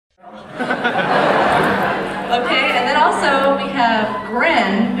also, we have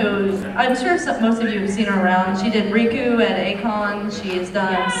Gren, who's, I'm sure most of you have seen her around. She did Riku at Akon. She has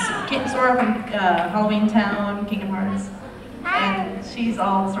done Sora from Halloween Town, Kingdom Hearts. And she's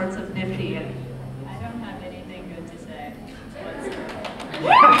all sorts of nifty. And I don't have anything good to say.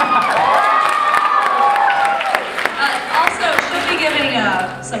 Also, she'll be giving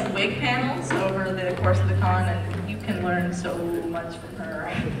some wig panels over the course of the con, and you can learn so much from her.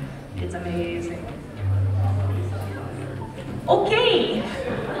 It's amazing. Okay.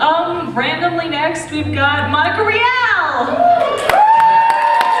 Randomly next, we've got Monica Rial.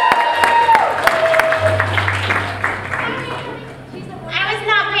 I was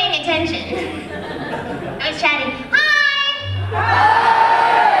not paying attention. I was chatting. Hi!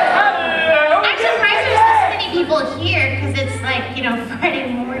 I'm surprised there's this many people here, because it's like, you know, Friday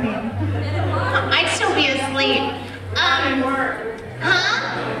morning. I'd still be asleep.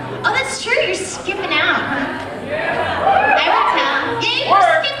 Huh? Oh, that's true, you're skipping out, huh? I would tell. Yeah, you're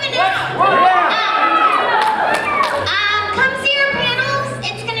skipping out. Come see our panels.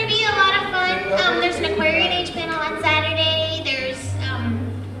 It's gonna be a lot of fun. There's an Aquarian Age panel on Saturday. There's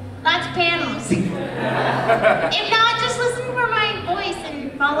lots of panels. If not, just listen for my voice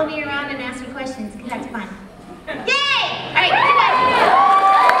and follow me around and ask me questions, because that's fun. Yay! All right, goodbye.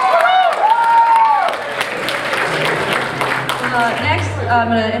 Next, I'm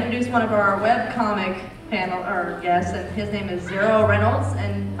going to introduce one of our webcomic panel guests, and his name is Xero Reynolds,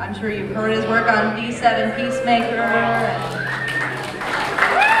 and I'm sure you've heard his work on D7 Peacemaker.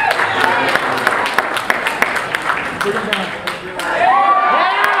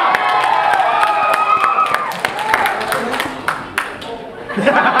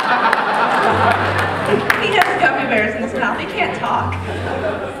 He has gummy bears in his mouth. He can't talk.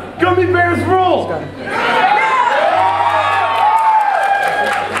 Gummy bears rule!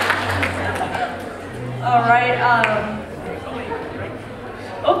 All right.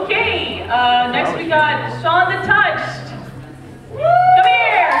 Okay. Next we got Shawn the Touched. Come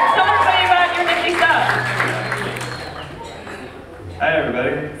here. Tell everybody about your nifty stuff. Hi,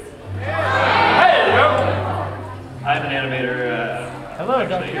 everybody. Hello! I'm an animator. Hello,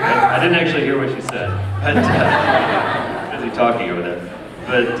 actually, I didn't actually hear what you said, but busy talking over there.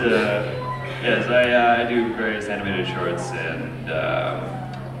 But yes, I do various animated shorts and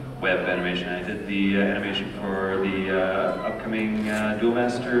web animation. I did the animation for the upcoming Duel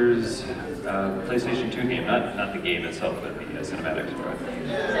Masters PlayStation 2 game, not the game itself, but the cinematics for it.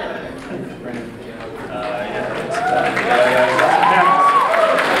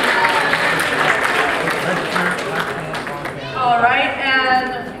 All right,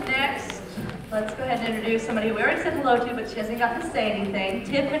 and next, let's go ahead and introduce somebody who we already said hello to, but she hasn't gotten to say anything.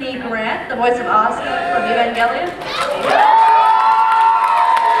 Tiffany Grant, the voice of Asuka from Evangelion.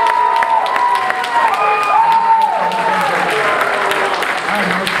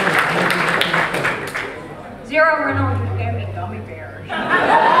 Xero Reynolds is giving gummy bears.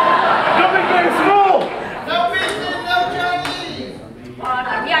 Gummy bears rule! No pizza, no Chinese!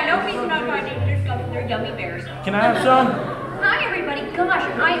 Yeah, no pizza, no Chinese, they're yummy bears. Can I have some? Hi everybody, gosh,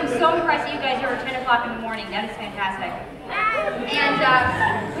 I am so impressed that you guys are here at 10 o'clock in the morning. That is fantastic. And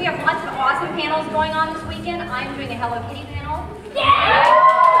we have lots of awesome panels going on this weekend. I'm doing a Hello Kitty panel.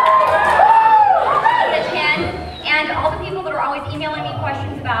 At 10. And all the people that are always emailing me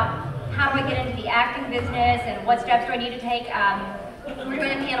questions about how do I get into the acting business and what steps do I need to take, we're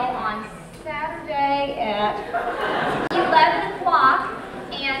doing a panel on Saturday at 11 o'clock.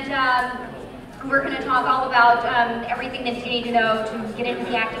 And we're going to talk all about everything that you need to know to get into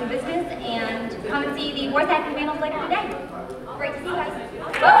the acting business, and come and see the voice acting panels later today. Great to see you guys.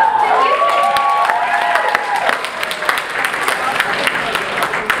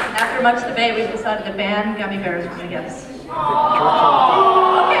 After much debate, we've decided to ban gummy bears from the guests. Okay,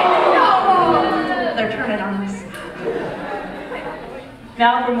 no. They're turning on us.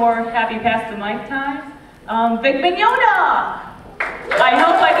 Now for more happy pass the mic time, Vic Mignogna. I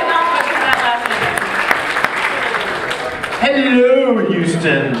hope I did not butcher that last name. Hello,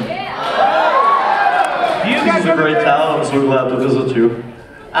 Houston. You This guys is a great town. I'm so glad to visit you.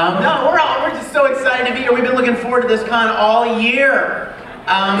 No, we're just so excited to be here. We've been looking forward to this con all year.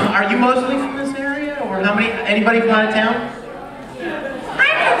 Are you mostly from this area, or anybody from out of town?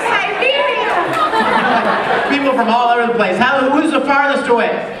 I'm from Siberia. People from all over the place. Who's the farthest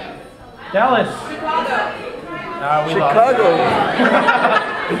away? Dallas. We Chicago.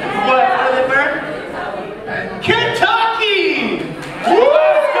 What is it, Bert? Kentucky!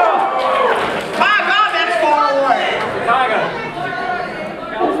 Let's go! My God, that's far away.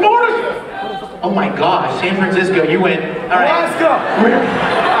 Florida. Oh my gosh, San Francisco, you win. All right. Let's go!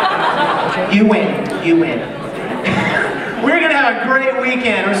 You win. We're going to have a great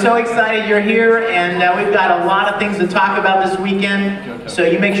weekend. We're so excited you're here, and we've got a lot of things to talk about this weekend. So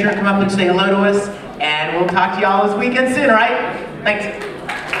you make sure to come up and say hello to us, and we'll talk to y'all this weekend soon, all right? Thanks.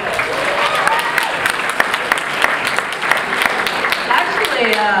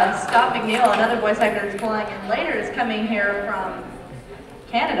 Actually, Scott McNeil, another voice actor who's flying in later, is coming here from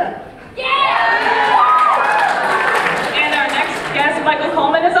Canada. And our next guest, Michael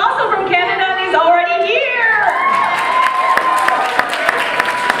Coleman, is also from Canada, and he's already here.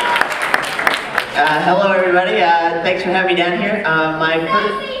 Hello, everybody. Thanks for having me down here.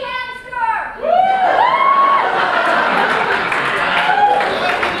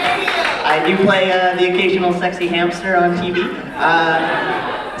 I do play the occasional sexy hamster on TV.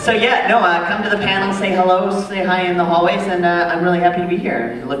 So yeah, no, come to the panel, say hello, say hi in the hallways, and I'm really happy to be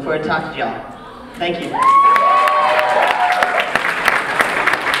here. And look forward to talking to y'all. Thank you. Next,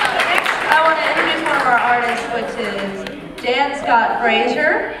 I want to introduce one of our artists, which is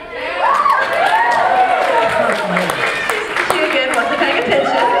Scott-Frazier. She again wasn't paying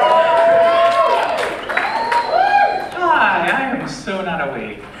attention. Hi, I am so not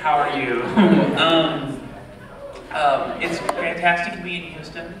awake. How are you? It's fantastic to be in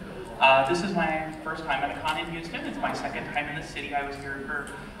Houston. This is my first time at a con in Houston. It's my second time in the city. I was here for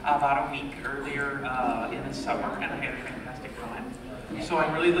about a week earlier in the summer, and I had a fantastic time. So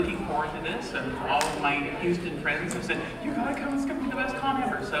I'm really looking forward to this, and all of my Houston friends have said, you gotta come, it's gonna be the best con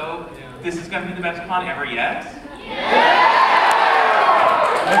ever. So this is gonna be the best con ever, yes?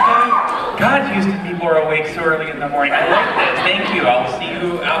 Okay. God, Houston people are awake so early in the morning. I like this. Thank you. I'll see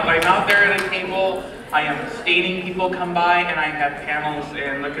you out. I'm out there at a table. I am staining people come by, and I have panels,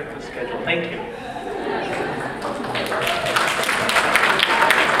 and look at the schedule. Thank you.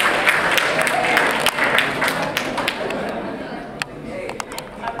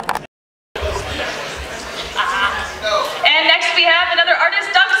 And next we have another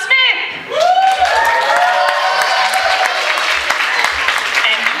artist, Doug Smith.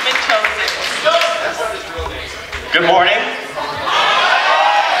 And you've been chosen. Good morning.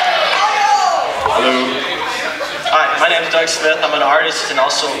 Hello. Hi, my name is Doug Smith. I'm an artist and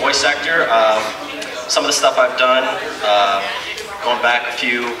also a voice actor. Some of the stuff I've done, going back a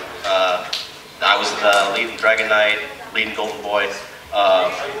few, I was the lead in Dragon Knight, lead in Golden Boy.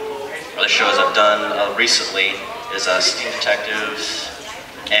 Other shows I've done recently is Steam Detectives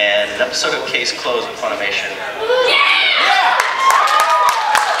and an episode of Case Closed with Funimation.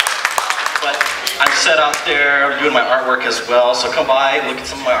 But I'm set out there doing my artwork as well, so come by, look at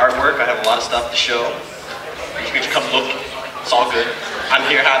some of my artwork. I have a lot of stuff to show. You can come look, it's all good. I'm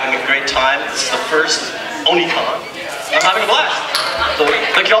here having a great time. This is the first Oni-Con. I'm having a blast. So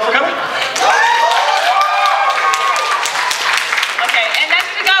thank you all for coming. Okay, and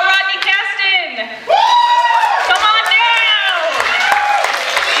next we got Rodney Caston. Come on down.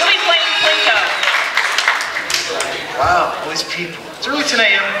 You'll be playing Plinko. Wow, all these people. It's early 10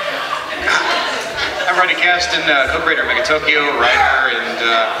 a.m. I'm Rodney Caston, co-creator of Mega Tokyo, writer, and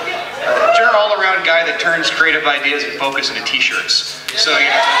general all-around guy that turns creative ideas and focus into t-shirts. So,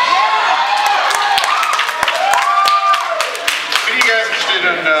 you know. If you guys are interested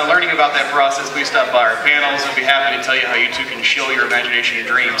in learning about that process, please stop by our panels. I'd be happy to tell you how you too can show your imagination and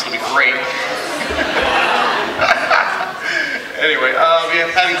dreams. It'll be great. Anyway, we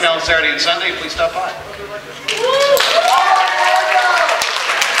have having panels Saturday and Sunday. Please stop by.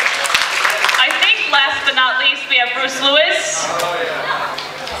 Last but not least, we have Bruce Lewis.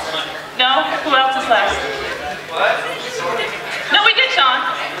 No? Who else is last? No, we did, Shawn.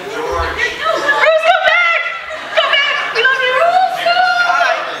 Bruce, come back! Come back! We love you, Bruce!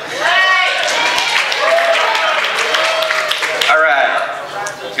 All right.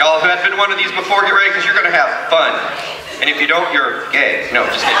 Y'all who have been to one of these before, get ready because you're going to have fun. And if you don't, you're gay. No,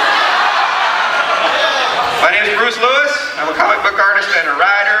 just kidding. My name is Bruce Lewis. I'm a comic book artist and a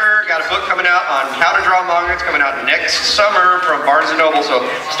writer. Got a book coming out on how to draw manga. It's coming out next summer from Barnes & Noble, so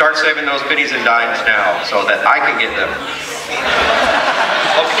start saving those pennies and dimes now so that I can get them.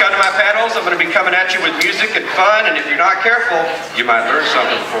 Hope you come to my panels. I'm going to be coming at you with music and fun, and if you're not careful, you might learn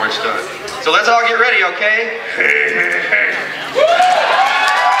something before it's done. So let's all get ready, okay?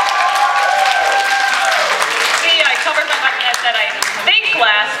 See, I covered my bucket. I said I think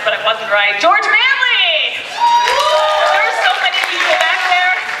last, but I wasn't right. George Manley! There's so many people back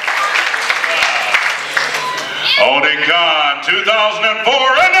there. Oni-Con 2004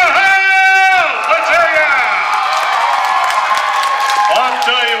 in the house! Let's tell ya! I'll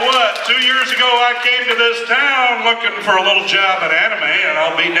tell you what, 2 years ago I came to this town looking for a little job in anime, and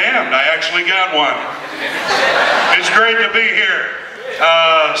I'll be damned, I actually got one. It's great to be here.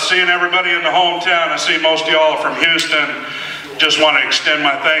 Seeing everybody in the hometown, I see most of y'all are from Houston. Just want to extend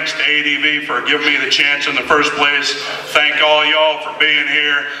my thanks to ADV for giving me the chance in the first place. Thank all y'all for being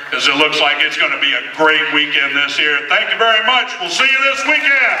here, because it looks like it's going to be a great weekend this year. Thank you very much. We'll see you this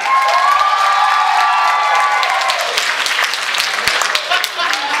weekend.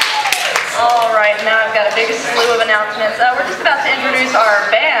 All right, now I've got a big slew of announcements. We're just about to introduce our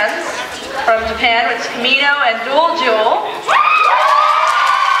bands from Japan, which is Camino and Duel Jewel.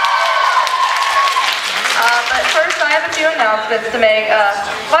 But first, I have a few announcements to make.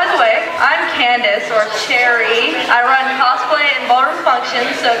 By the way, I'm Candace, or Cherry. I run cosplay and ballroom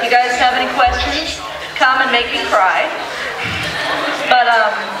functions, so if you guys have any questions, come and make me cry. But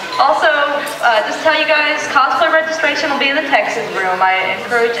also, just tell you guys, cosplay registration will be in the Texas room. I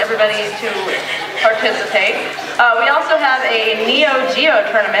encourage everybody to participate. We also have a Neo Geo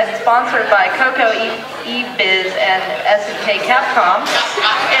tournament sponsored by Coco eBiz and SNK Capcom.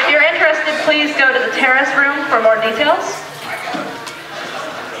 If you're interested, please go to the terrace room for more details.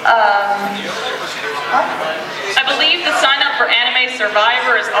 I believe the sign up for Anime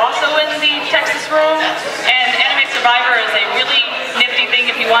Survivor is also in the Texas room, and Anime Survivor is a really nifty thing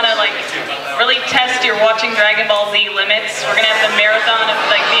if you want to really test your watching Dragon Ball Z limits. We're gonna have the marathon of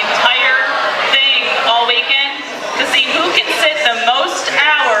the entire thing all weekend to see who can sit the most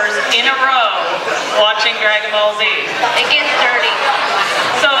hours in a row watching Dragon Ball Z. It gets dirty.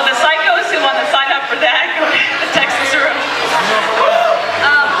 So the psychos who want to sign up for that, go to the Texas room.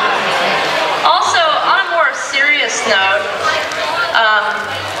 Also, on a more serious note,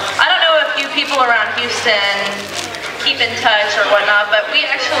 I don't know if you people around Houston keep in touch or whatnot, but we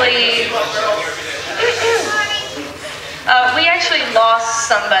actually lost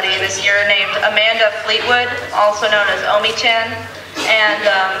somebody this year named Amanda Fleetwood, also known as Oni-Con, and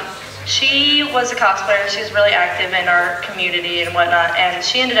she was a cosplayer. She was really active in our community and whatnot, and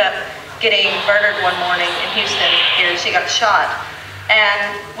she ended up getting murdered one morning in Houston here. She got shot.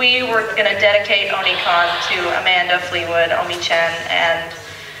 And we were going to dedicate Oni-Con to Amanda Fleetwood, Oni-Con, and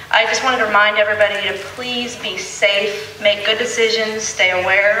I just wanted to remind everybody to please be safe, make good decisions, stay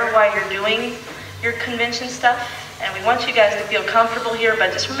aware while you're doing your convention stuff, and we want you guys to feel comfortable here,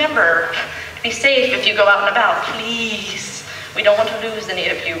 but just remember to be safe if you go out and about, please. We don't want to lose any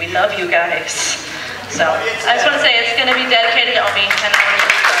of you. We love you guys. So I just want to say it's going to be dedicated to Oni-Con.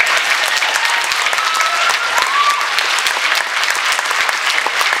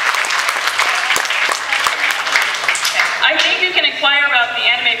 I think you can inquire about the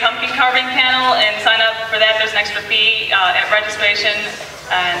anime pumpkin carving panel and sign up for that. There's an extra fee at registration.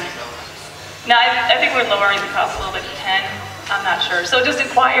 And no, I think we're lowering the cost a little bit to 10. I'm not sure. So just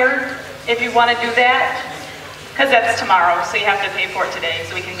inquire if you want to do that, because that's tomorrow. So you have to pay for it today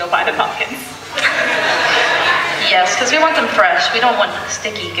so we can go buy the pumpkins. Yes, because we want them fresh. We don't want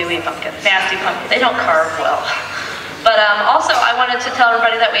sticky, gooey pumpkins. Nasty pumpkins. They don't carve well. But also, I wanted to tell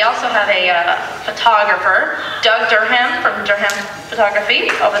everybody that we also have a photographer, Doug Durham from Durham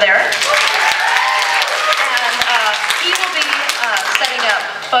Photography over there. And he will be setting up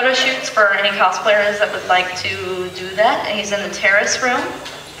photo shoots for any cosplayers that would like to do that. And he's in the terrace room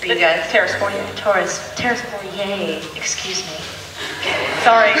for you guys. Terrace foyer. Terrace foyer, excuse me.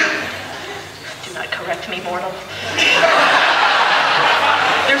 Sorry. Do not correct me, mortal.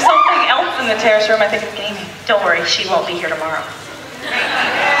 There's something else in the terrace room. I think it's gaming. Don't worry, she won't be here tomorrow.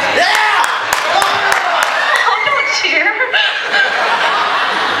 Yeah! Oh, don't cheer.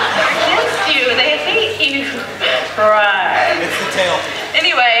 They're against you. They hate you. Right. It's the tail.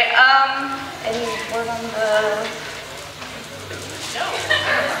 Anyway, any word on the...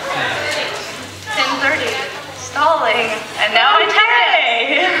 10:30. Stalling. And now I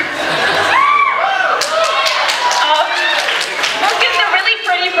Look at the really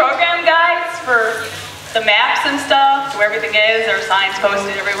pretty program guides for the maps and stuff, where everything is. There are signs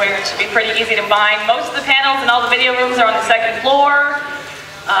posted everywhere. It should be pretty easy to find. Most of the panels and all the video rooms are on the second floor.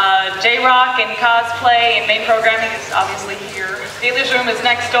 J-Rock and cosplay and main programming is obviously here. Dealer's room is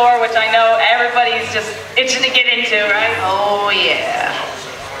next door, which I know everybody's just itching to get into, right? Oh, yeah.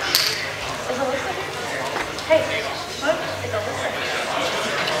 Is Alyssa here? Hey, what? Is Alyssa here?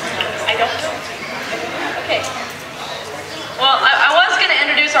 I don't know. Okay. Well, I was going to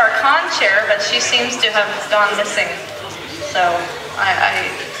introduce our con chair, but she seems to have gone missing. So,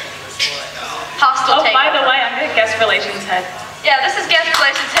 hostile takeover. By the way, I'm the guest relations head. Yeah, this is guest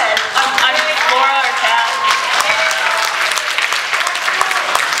relations head. I'm Laura or Kat.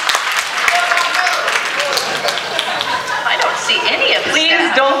 I don't see any of this.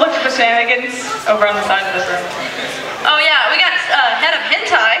 Please don't look at the shenanigans over on the side of this room. Oh yeah, we got head of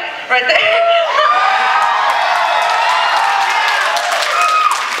hentai right there.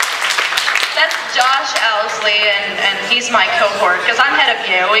 Josh Owsley, and he's my cohort, because I'm head of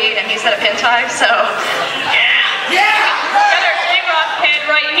Yaoi, and he's head of Hentai, so... Yeah! Got our J-Rock head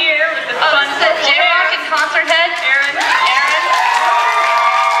right here with the fun J-Rock and concert head, Aaron.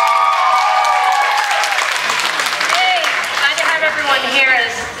 Hey, glad to have everyone here.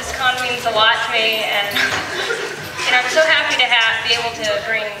 This con means a lot to me, and I'm so happy to be able to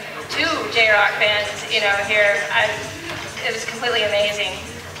bring 2 J-Rock bands, here. It was completely amazing.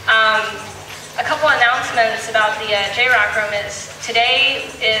 A couple announcements about the J-Rock room is today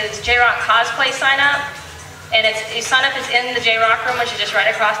is J-Rock cosplay sign up, and you sign up is in the J-Rock room, which is just right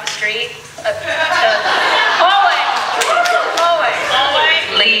across the street. Hallway.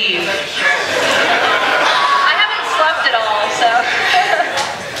 Leave. I haven't slept at all, so.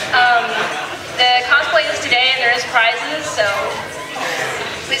 The cosplay is today, and there is prizes, so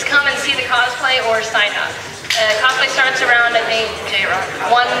please come and see the cosplay or sign up. Cosplay starts around, I think, J-Rock.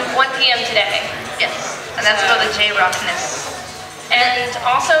 1 p.m. today. Yes, and that's for the J-Rockness. And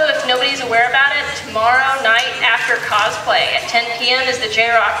also, if nobody's aware about it, tomorrow night after cosplay at 10 p.m. is the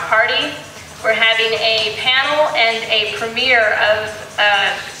J-Rock party. We're having a panel and a premiere of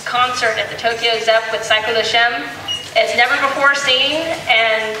a concert at the Tokyo Zep with Psycho the Shem. It's never before seen,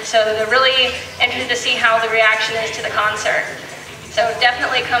 and so they're really interested to see how the reaction is to the concert. So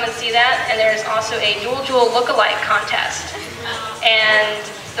definitely come and see that. And there's also a Duel Jewel look-alike contest. And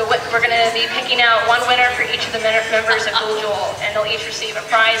we're going to be picking out one winner for each of the members of Duel Jewel, and they'll each receive a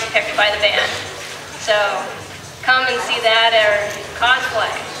prize picked by the band. So come and see that or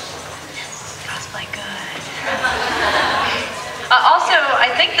cosplay. Cosplay good. Also,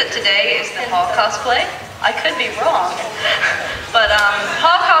 I think that today is the Hall cosplay. I could be wrong, but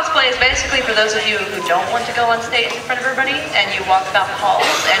Hall cosplay is basically for those of you who don't want to go on stage in front of everybody, and you walk about the halls,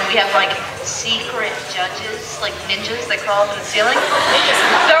 and we have like secret judges, like ninjas that crawl up in the ceiling.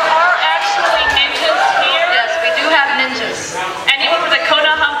 There are actually ninjas here. Yes, we do have ninjas. Anyone with a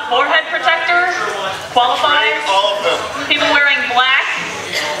Konoha forehead protector qualifies. All of them. People wearing black.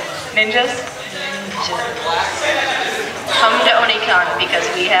 Ninjas. Come to Oni-Con because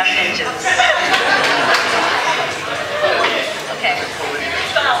we have ninjas. Okay.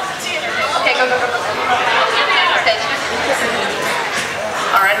 Okay, go. Stage.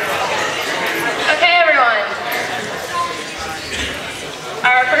 All right. Okay, everyone.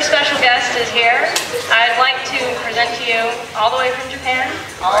 Our first special guest is here. I'd like to present to you, all the way from Japan,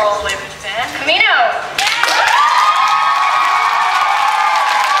 Camino.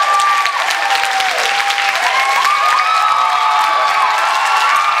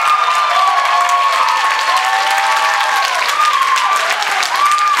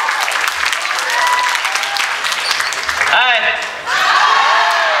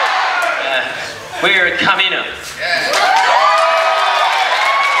 We're Camino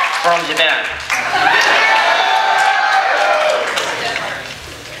from Japan.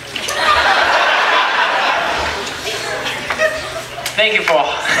 Thank you for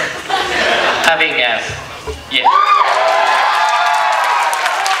having us. Yeah.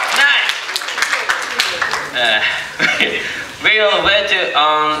 Nice. We'll wait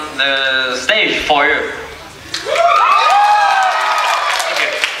on the stage for you.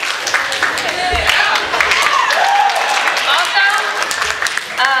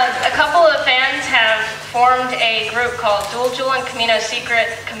 A couple of fans have formed a group called Duel Jewel and Camino Secret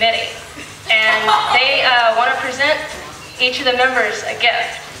Committee, and they want to present each of the members a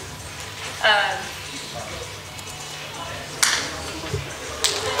gift.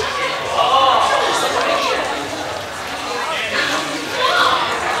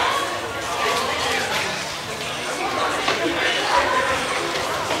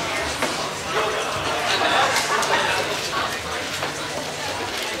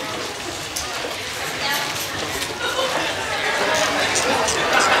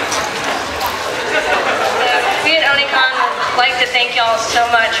 We at Oni-Con would like to thank y'all so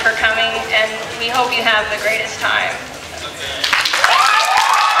much for coming, and we hope you have the greatest time.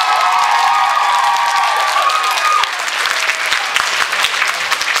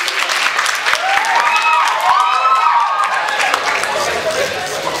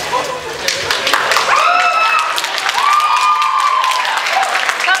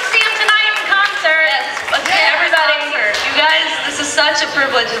 Come see him tonight in concert. Yes, everybody. You guys, this is such a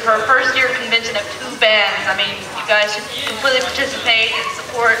privilege for a first-year convention of 2 bands. I mean, you guys should completely participate and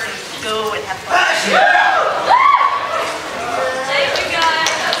support and go and have fun. Thank you guys.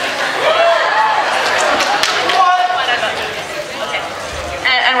 Okay.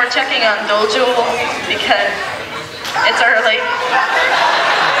 And we're checking on Duel Jewel because it's early.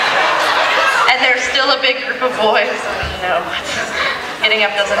 And there's still a big group of boys. So, getting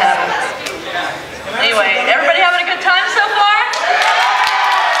up doesn't happen. Anyway, everybody having a good time so far?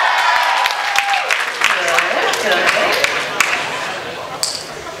 Good, good.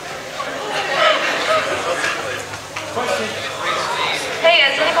 Hey,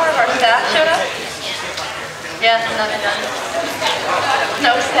 has any more of our staff showed up? Yeah, none.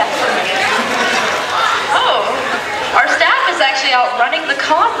 No staff. Oh, our staff is actually out running the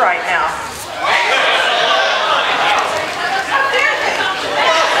con right now.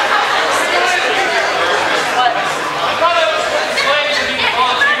 What?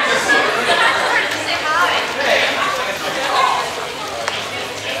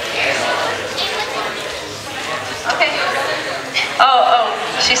 Okay. Oh,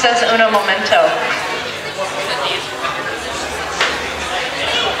 she says uno momento.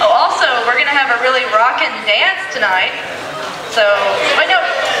 Oh, also, we're gonna have a really rockin' dance tonight. So, wait, no,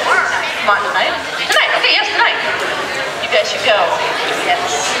 tomorrow night. Come on, tonight? Tonight, okay, yes, tonight. You guys should go.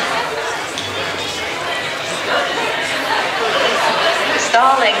 Yes.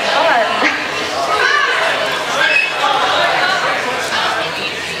 Stalling, fun.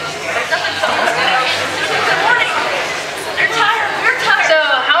 Good morning. They're tired, we're tired. So,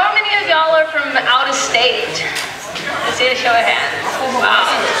 how many of y'all are from out of state? Let's see a show of hands. Wow.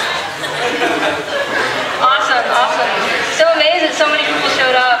 Awesome, awesome. So amazed that so many people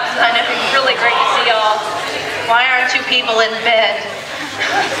showed up. I know it's really great to see y'all. Why aren't two people in bed?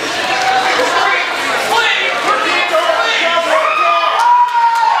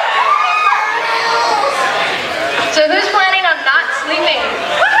 So who's planning on not sleeping?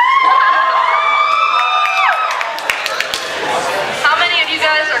 How many of you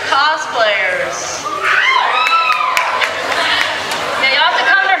guys are cosplayers? Yeah, you'll have to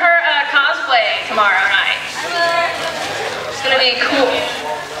come to her cosplay tomorrow night. It's gonna be cool.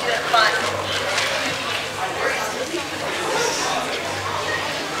 It's fun.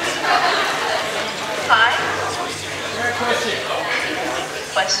 Hi.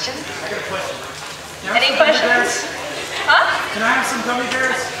 Question? Any questions? Huh? Can I have some gummy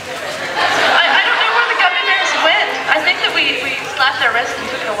bears? I don't know where the gummy bears went. I think that we slapped their wrist and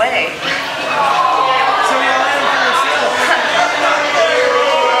took it away. So we all had them for yourself.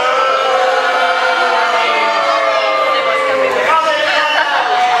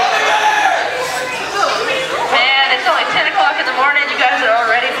 Man, it's only 10 o'clock in the morning. You guys are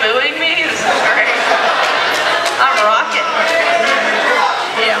already booing me? This is great. I'm rocking.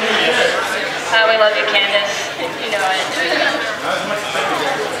 Yeah. We love you, Candace. You know it.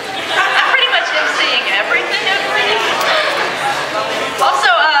 I'm pretty much emceeing everything, everybody.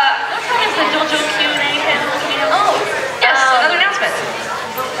 Also, what time is the Duel Jewel Q&A panel? Oh, yes, another announcement.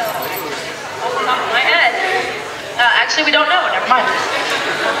 Off the top of my head. Actually, we don't know. Never mind.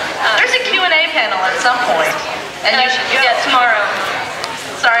 There's a Q&A panel at some point, and you should go. Yeah, tomorrow.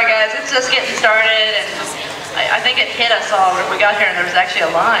 Sorry, guys. It's just getting started, and I think it hit us all when we got here, and there was actually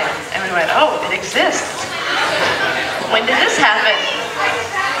a line, and we went, "Oh, it exists." When did this happen?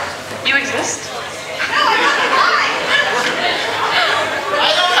 You exist?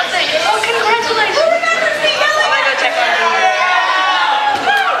 Oh, congratulations! I'm gonna go check on you.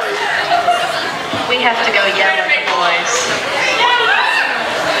 We have to go yell at the boys.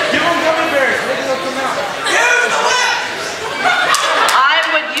 Give them gummy bears. Maybe they'll come out. I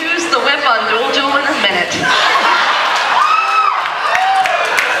would use the whip on Duel Jewel in a minute.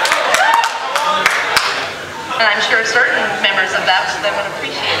 And I'm sure certain members of that they would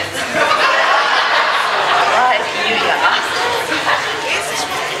appreciate it. Like you, yeah.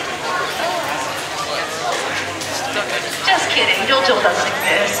 Just kidding, Duel Jewel doesn't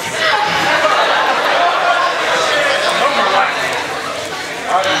exist.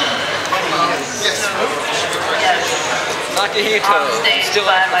 Yes. On stage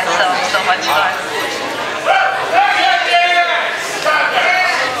by myself, so much fun.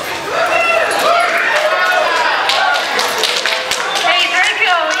 Hey,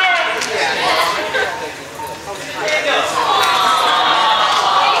 Draco, yay!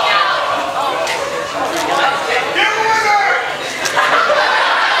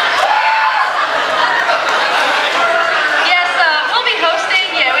 Yes, we'll be hosting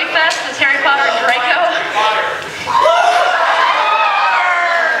We Fest as Harry Potter and Draco.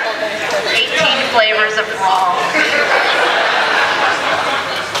 18 flavors of wrong.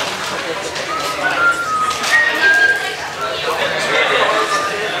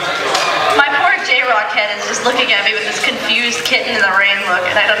 My poor J-Rock head is just looking at me with this confused kitten in the rain look,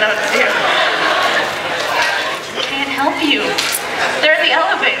 and I don't know what to do. Can't help you. They're in the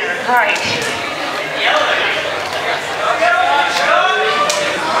elevator. Right. The elevator.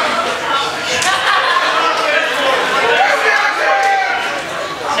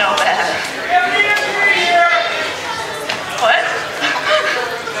 No bad.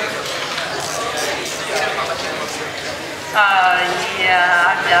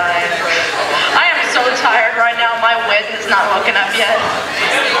 my wit is not woken up yet.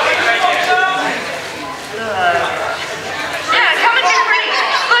 Yeah, come and get ready.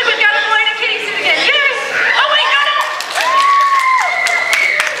 Look, we've got a boy in a kitty suit again. Yes! Oh wait, no, no!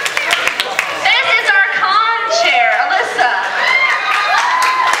 This is our con chair, Alyssa.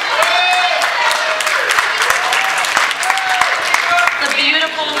 The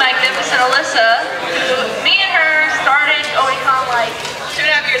beautiful, magnificent Alyssa, who me and her started Oni-Con like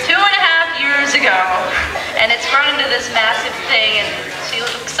 2.5 years ago, and it's grown into this massive thing, and she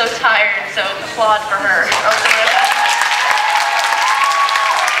looks so tired, so applaud for her.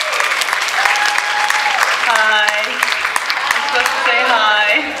 Hi. I'm supposed to say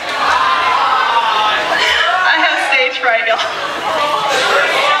hi. I have stage fright, y'all.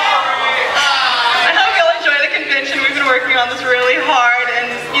 I hope y'all enjoy the convention. We've been working on this really hard, and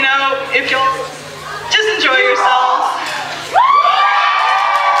you know, if you'll just enjoy yourselves.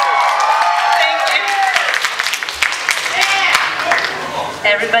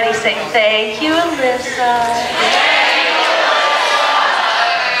 Everybody say thank you, Alyssa.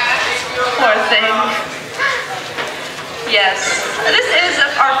 Poor thing. Yes, this is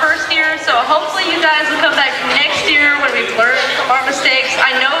our first year, so hopefully you guys will come back next year when we've learned from our mistakes.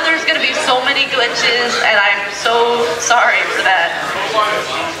 I know there's going to be so many glitches, and I'm so sorry for that.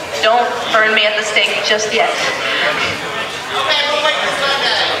 Don't burn me at the stake just yet.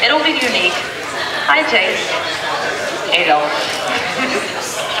 It'll be unique. Hi, Chase. Adel.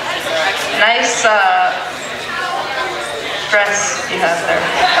 Nice dress you have there.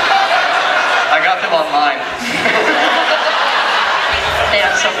 I got them online. They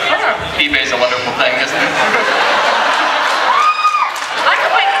are so firm. eBay's a wonderful thing, isn't it? I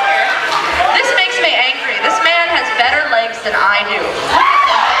can wait here. This makes me angry. This man has better legs than I do.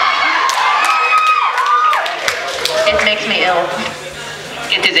 It makes me ill.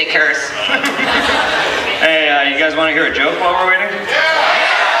 It is a curse. Hey, you guys want to hear a joke while we're waiting?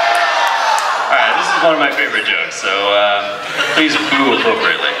 Alright, this is one of my favorite jokes, so please boo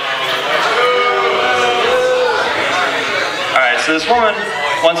appropriately. Alright, so this woman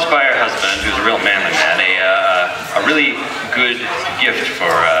wants to buy her husband, who's a real manly man, a really good gift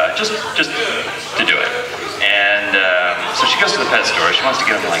for, just to do it. And so she goes to the pet store. She wants to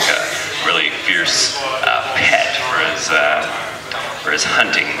get him like a really fierce pet for his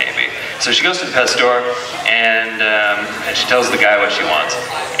hunting, maybe. So she goes to the pet store, and she tells the guy what she wants.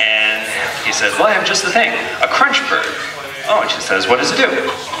 And he says, well, I have just the thing, a crunch bird. Oh, and she says, what does it do?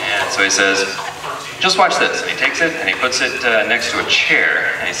 And so he says, just watch this. And he takes it, and he puts it next to a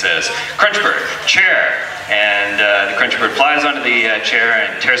chair, and he says, crunch bird, chair. And the crunch bird flies onto the chair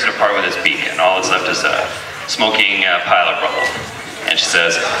and tears it apart with his beak, and all that's left is a smoking pile of rubble. And she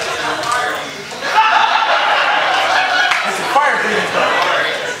says,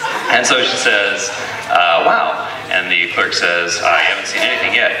 and so she says, wow. And the clerk says, I haven't seen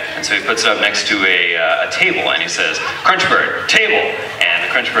anything yet. And so he puts it up next to a table, and he says, crunch bird, table. And the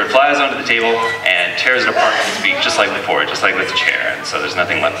crunch bird flies onto the table and tears it apart with his beak, just like before, just like with the chair. And so there's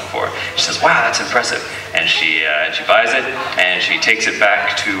nothing left before. She says, wow, that's impressive. And she buys it, and she takes it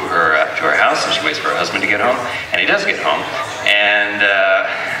back to her house, and she waits for her husband to get home. And he does get home, and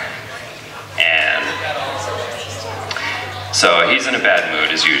so he's in a bad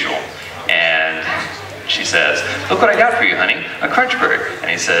mood as usual. And she says, look what I got for you, honey, a crunch bird. And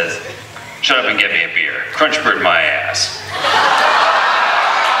he says, shut up and get me a beer. Crunch bird my ass.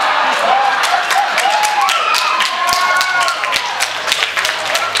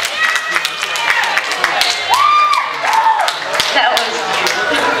 That was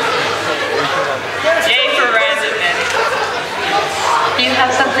yay for randomness. Do you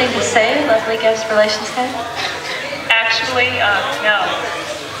have something to say, lovely guest relations head? Actually, no.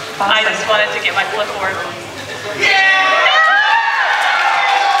 Awesome. I just wanted to get my clipboard.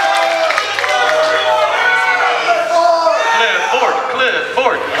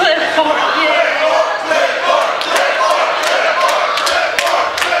 Clipboard. Clipboard, yeah.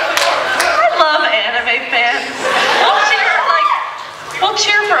 I love anime fans. We'll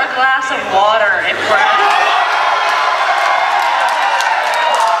cheer for a glass of water if we're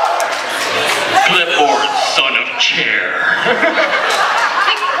Clipboard, son of chair.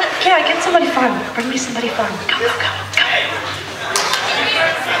 Yeah, get somebody fun. Bring me somebody fun. Go, go, go, go.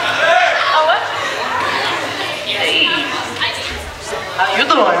 Oh, what? Hey. How you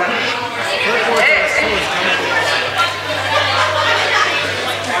doing? Hey.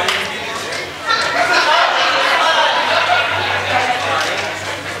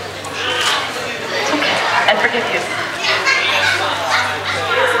 It's okay. I forgive you.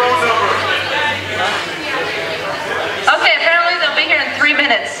 Okay, apparently they'll be here in 3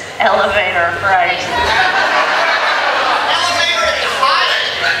 minutes. Elevator, right.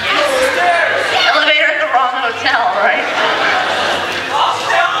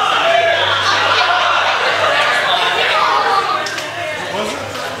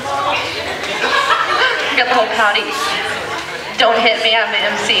 I'm the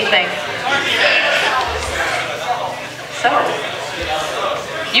MC thing. So,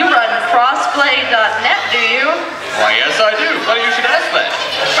 you run crossplay.net, do you? Why, yes I do. Funny you should ask that.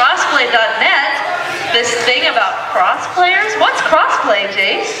 Crossplay.net? This thing about crossplayers? What's crossplay,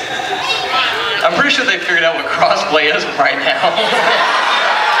 Jace? I'm pretty sure they figured out what crossplay is right now.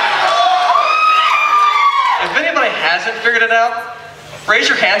 If anybody hasn't figured it out, raise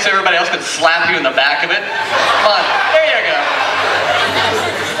your hand so everybody else can slap you in the back of it. Come on, there you go.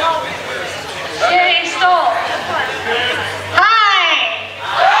 Yay, stole. Hi!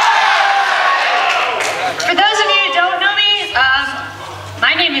 For those of you who don't know me,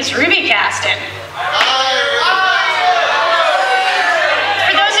 my name is Ruby Caston.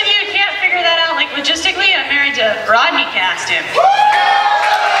 For those of you who can't figure that out, like logistically, I'm married to Rodney Caston.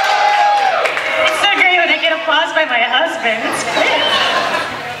 It's so great when I get applause by my husband. It's great.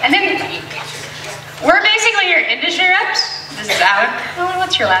 And then, we're basically your industry reps. This is Alan. Alan,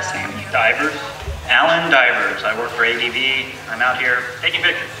 what's your last name? Divers. Alan Divers. I work for ADV. I'm out here taking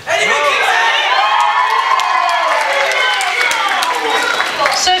pictures.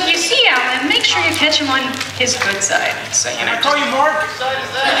 So if you see Alan, make sure you catch him on his good side. So, you know. I call you Mark.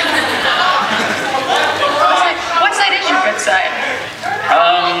 What side is your good side?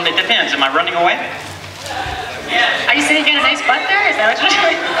 It depends. Am I running away? Are you saying you got a nice butt there? Is that what you're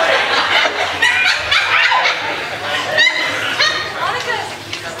doing?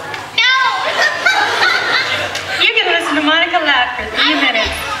 No! You can listen to Monica laugh for 3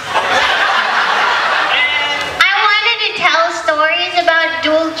 minutes. I wanted to tell stories about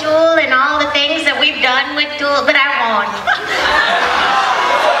Duel Jewel and all the things that we've done with Duel, but I won't.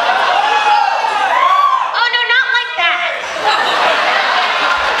 Oh no, not like that.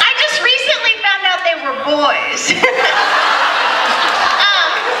 I just recently found out they were boys.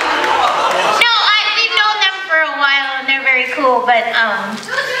 No, we've known them for a while and they're very cool, but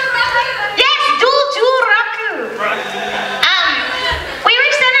yes, Duel Jewel Raku. We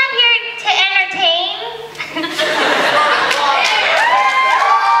were sent out here to entertain.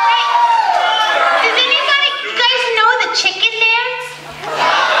 Does anybody, you guys know the chicken dance?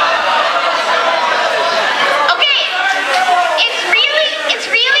 Okay, it's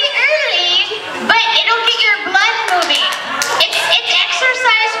really early, but it'll get your blood moving. It's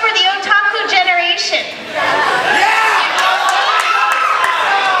exercise for the otaku generation.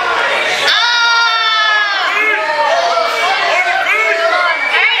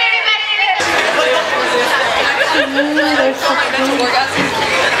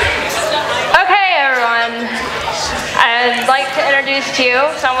 Okay, everyone. I'd like to introduce to you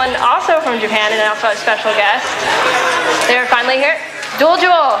someone also from Japan and also a special guest. They're finally here. Duel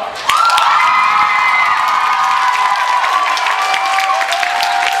Jewel.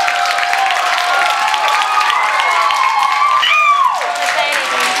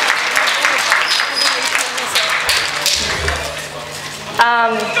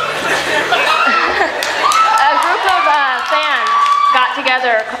 A group of fans got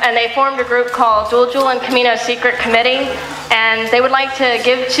together and they formed a group called Duel Jewel and Camino Secret Committee, and they would like to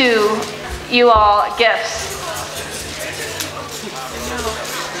give to you all gifts.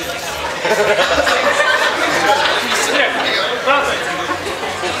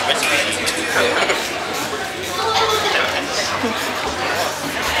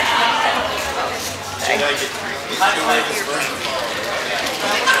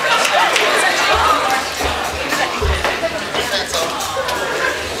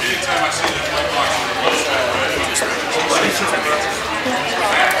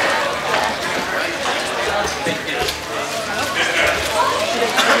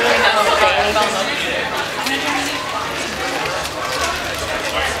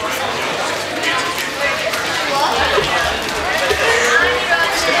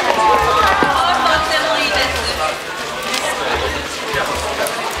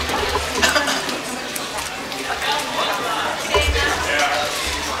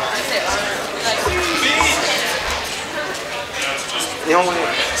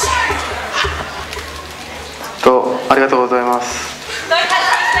ありがとうございます。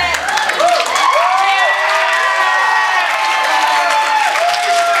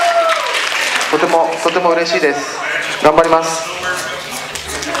とても嬉しいです。頑張ります。Thank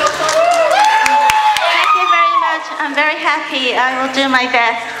you very much. I'm very happy. I will do my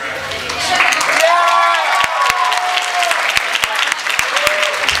best.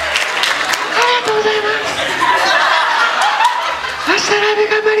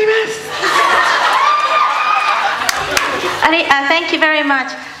 Thank you very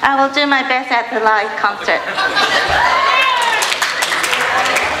much. I will do my best at the live concert.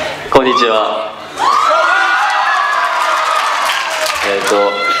 こんにちは。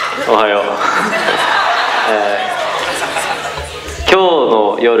おはよう。今日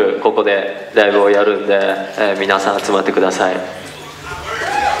の夜ここでライブをやるんで、皆さん集まってください。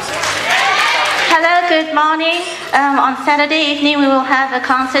Hello, good morning. On Saturday evening we will have a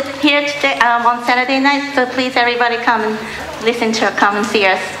concert here today, on Saturday night, so please everybody come and listen to us, come and see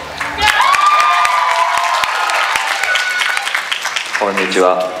us. こんにち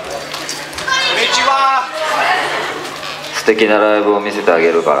は。素敵なライブを見せてあ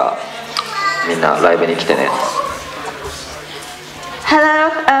げるからみんなライブに来てね。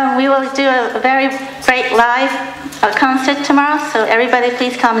Hello, we will do a very great live concert tomorrow, so everybody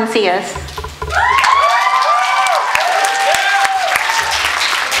please come and see us.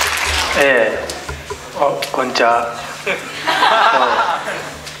 こんにちは。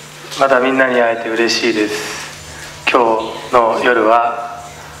またみんなに会えて嬉しいです。今日の夜は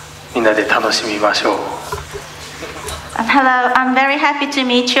みんなで楽しみましょう。Hello, I'm very happy to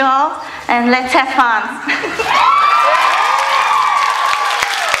meet you all, and let's have fun.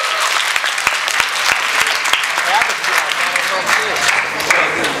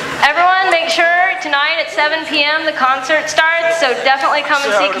 Everyone, make sure tonight at 7 p.m. the concert starts, so definitely come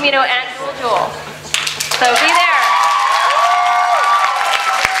and see Camino and Duel Jewel. So be there.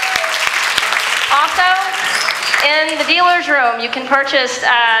 Also, in the dealer's room, you can purchase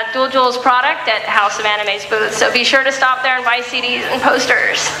Duel Jewel's product at House of Anime's booth, so be sure to stop there and buy CDs and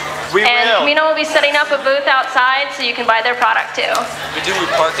posters. And Camino will be setting up a booth outside so you can buy their product too.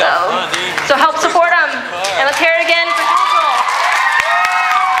 So help support them. And let's hear it again for Duel Jewel.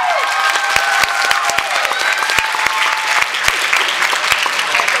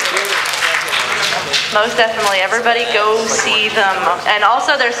 Most definitely, everybody go see them. And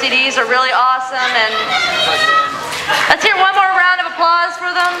also their CDs are really awesome. And let's hear one more round of applause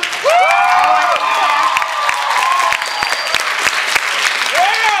for them.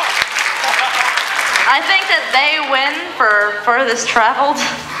 I think that they win for furthest traveled.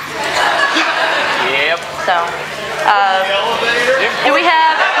 Yep. So, do we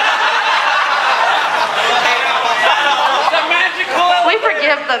have... We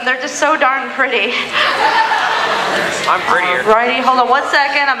forgive them, they're just so darn pretty. I'm prettier. Alrighty, hold on 1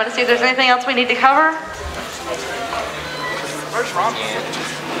 second. I'm going to see if there's anything else we need to cover. Where's Ron?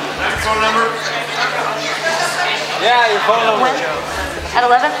 Phone number? Yeah, your phone number. At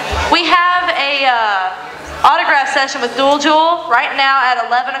 11? We have a autograph session with Duel Jewel right now at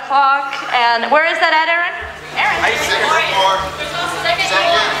 11 o'clock. And where is that at, Aaron?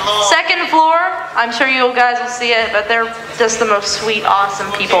 Second floor. I'm sure you guys will see it, but they're just the most sweet, awesome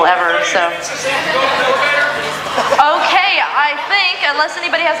people ever. So, okay, I think unless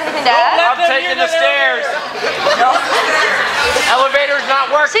anybody has anything to add, I'm taking the stairs. Elevator's not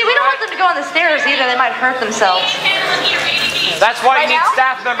working. See, we don't want them to go on the stairs either. They might hurt themselves. That's why you need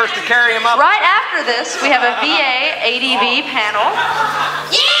staff members to carry them up. Right after this, we have a VA ADV panel.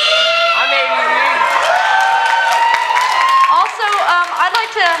 I'm ADV. Also, I'd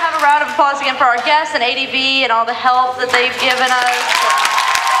like to have a round of applause again for our guests and ADV and all the help that they've given us.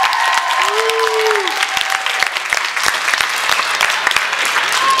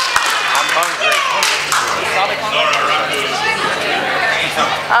 I'm hungry.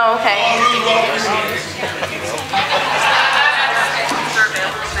 Oh, okay.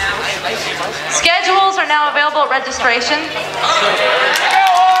 Schedules are now available at registration.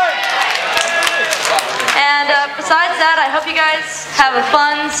 And besides that, I hope you guys have a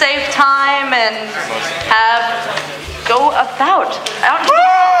fun, safe time and go about.